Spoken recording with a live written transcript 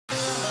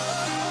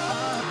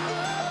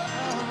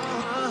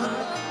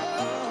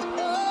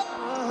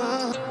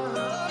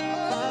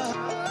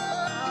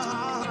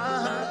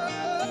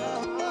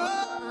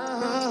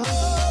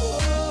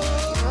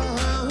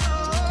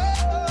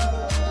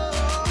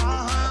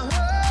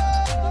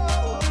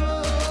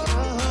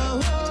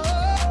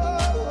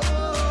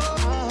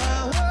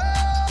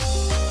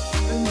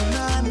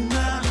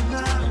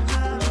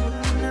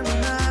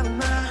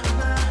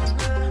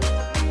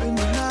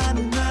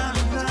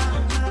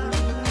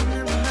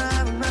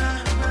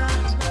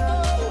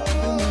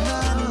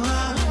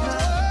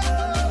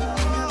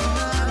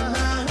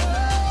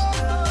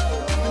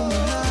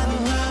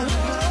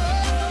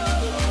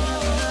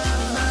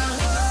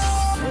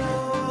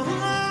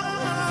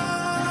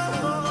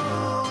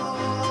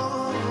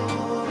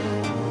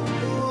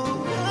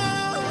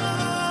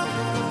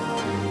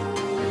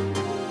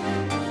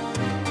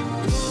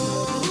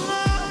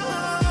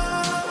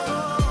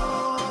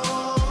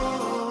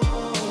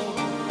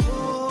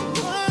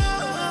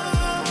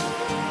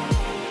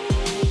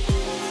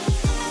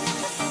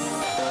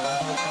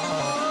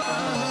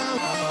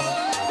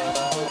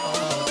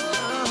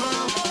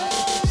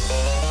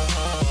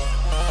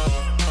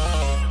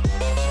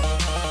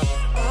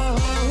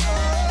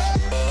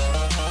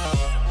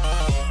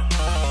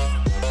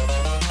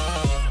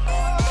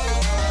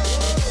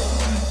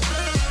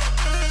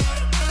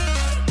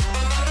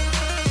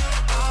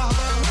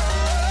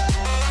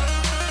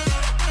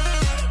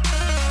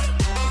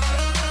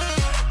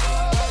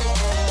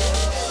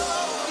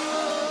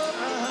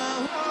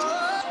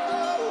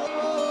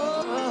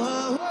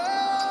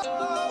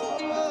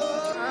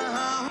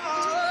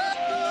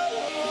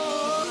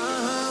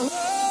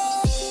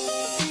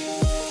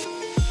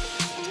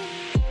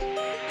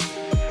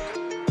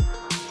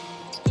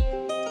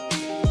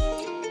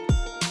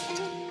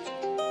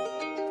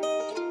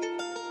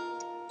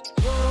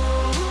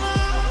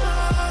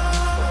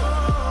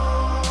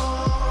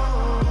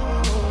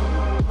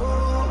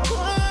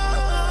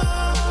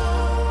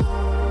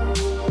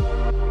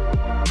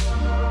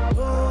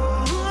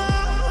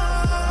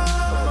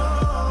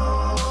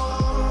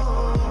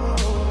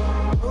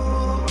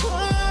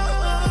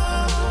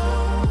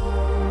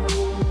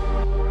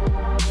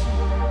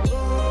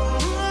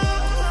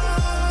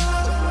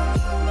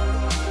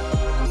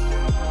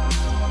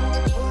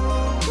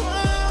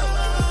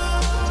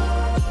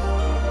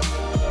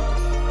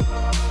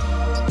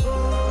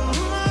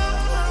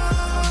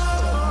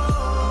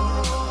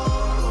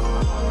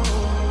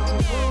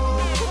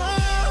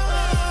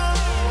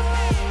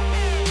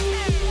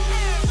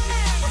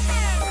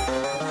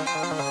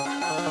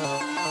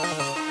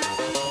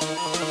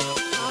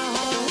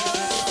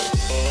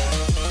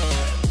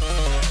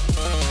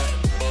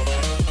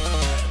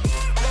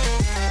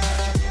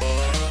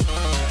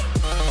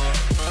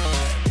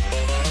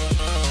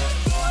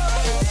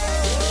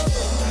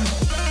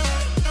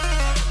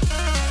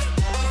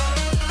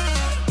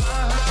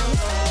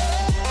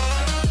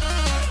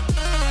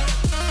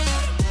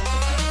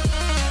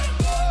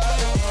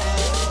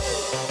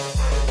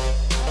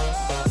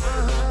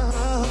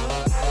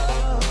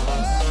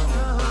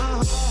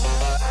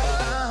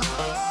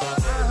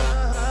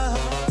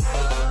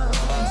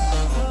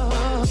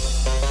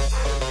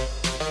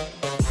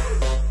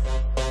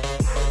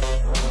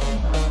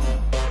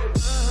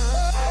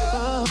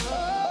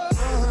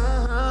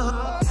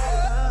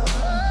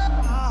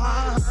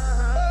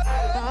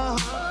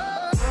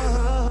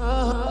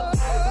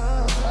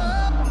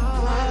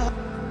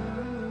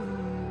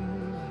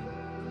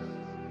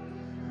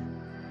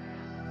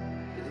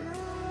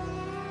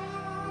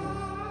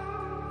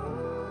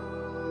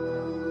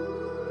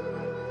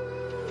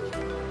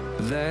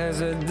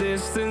There's a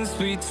distance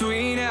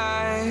between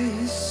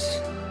us.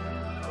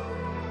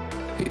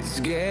 It's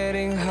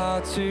getting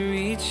hard to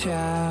reach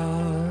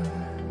out.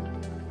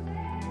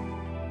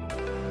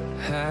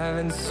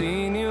 Haven't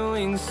seen you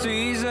in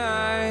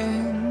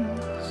seasons,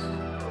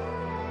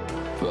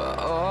 but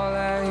all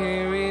I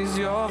hear is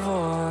your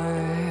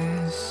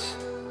voice.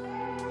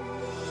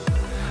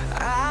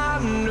 I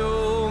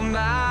know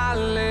my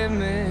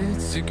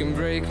limits, you can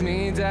break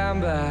me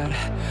down, but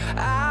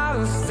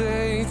I'll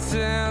stay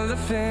till the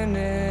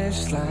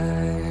finish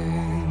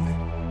line.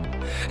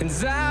 And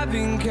I've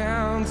been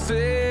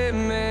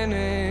counting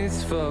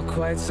minutes for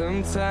quite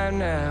some time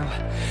now,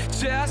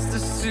 just to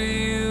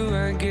see you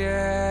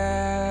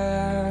again.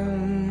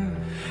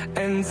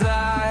 And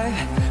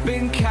I've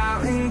been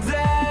counting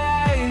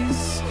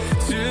days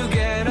to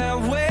get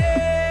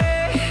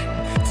away,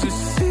 to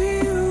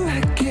see you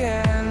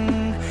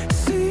again,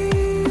 see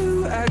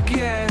you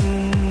again.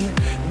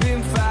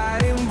 Been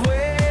fighting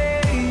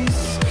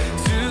ways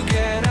to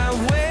get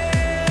away,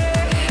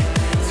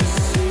 to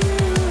see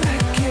you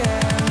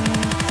again,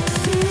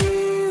 see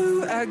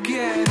you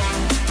again.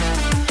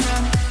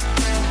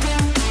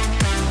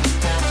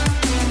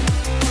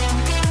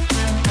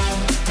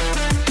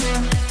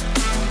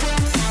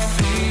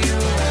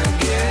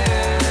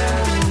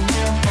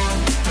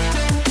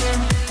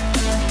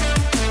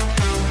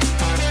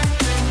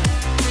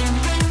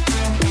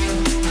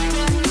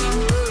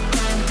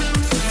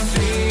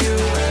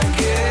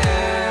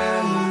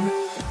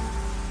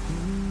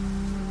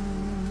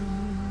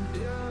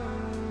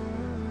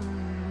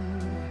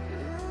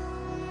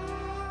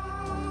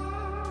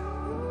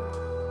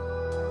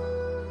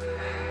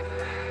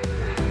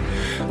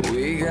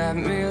 We got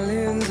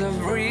millions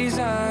of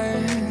reasons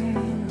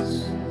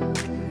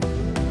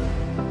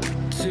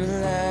to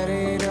let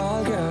it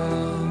all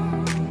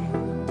go.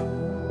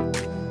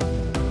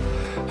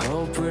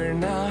 Hope we're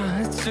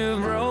not too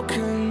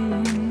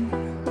broken.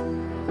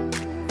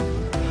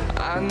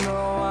 I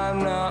know I'm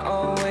not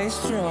always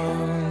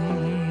strong,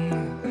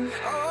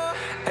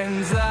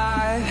 and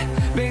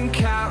I've been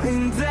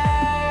counting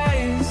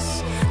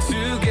days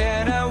to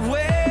get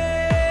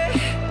away,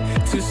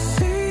 to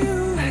see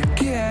you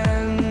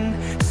again,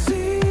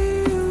 see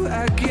you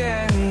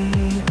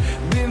again.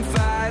 Been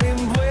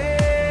fighting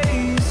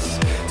ways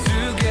to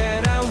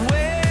get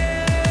away,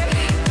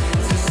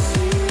 to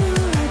see you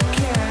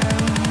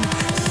again,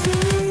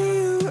 see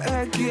you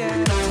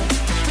again.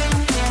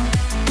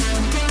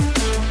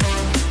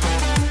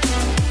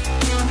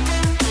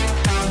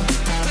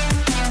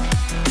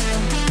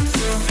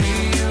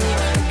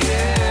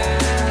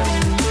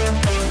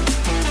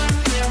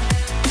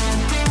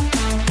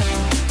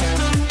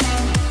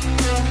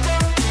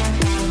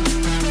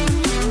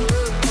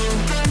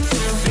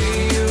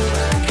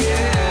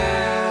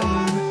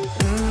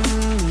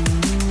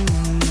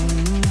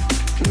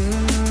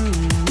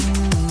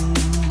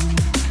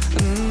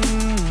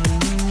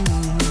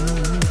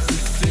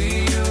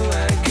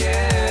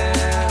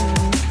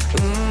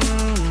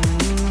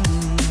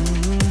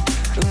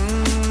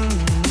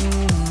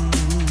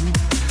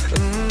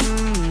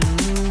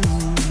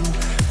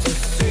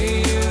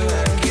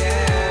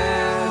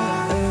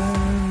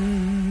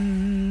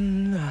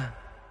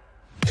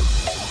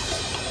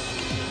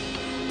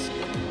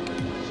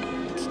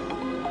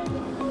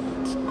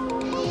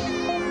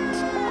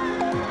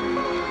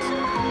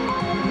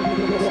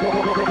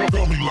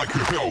 Tell me like a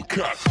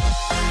Hellcat.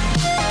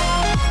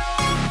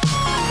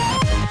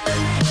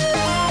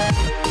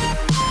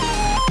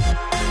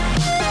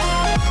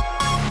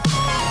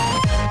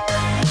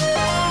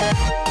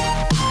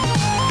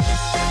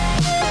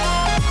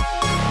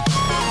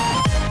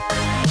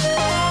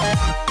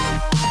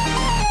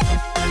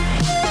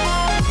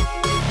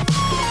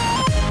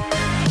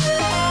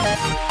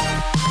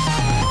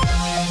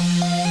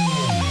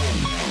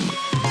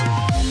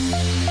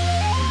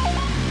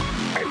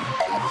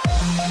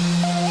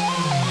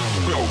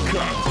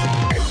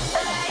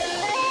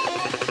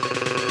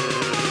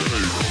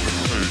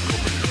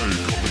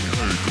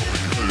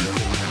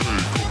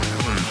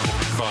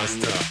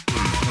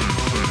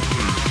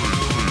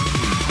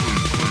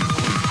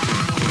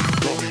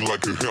 Coming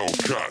like a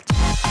Hellcat.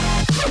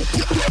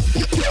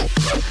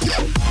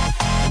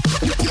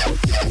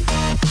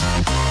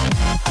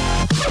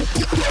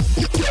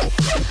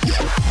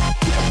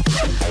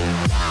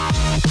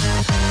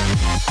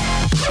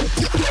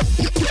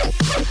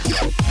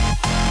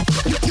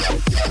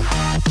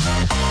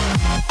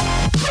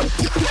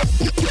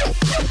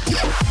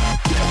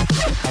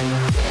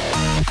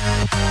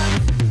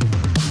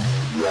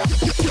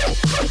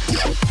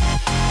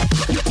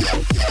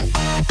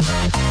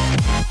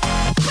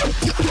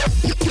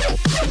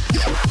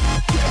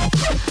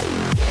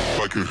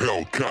 Like a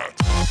Hellcat.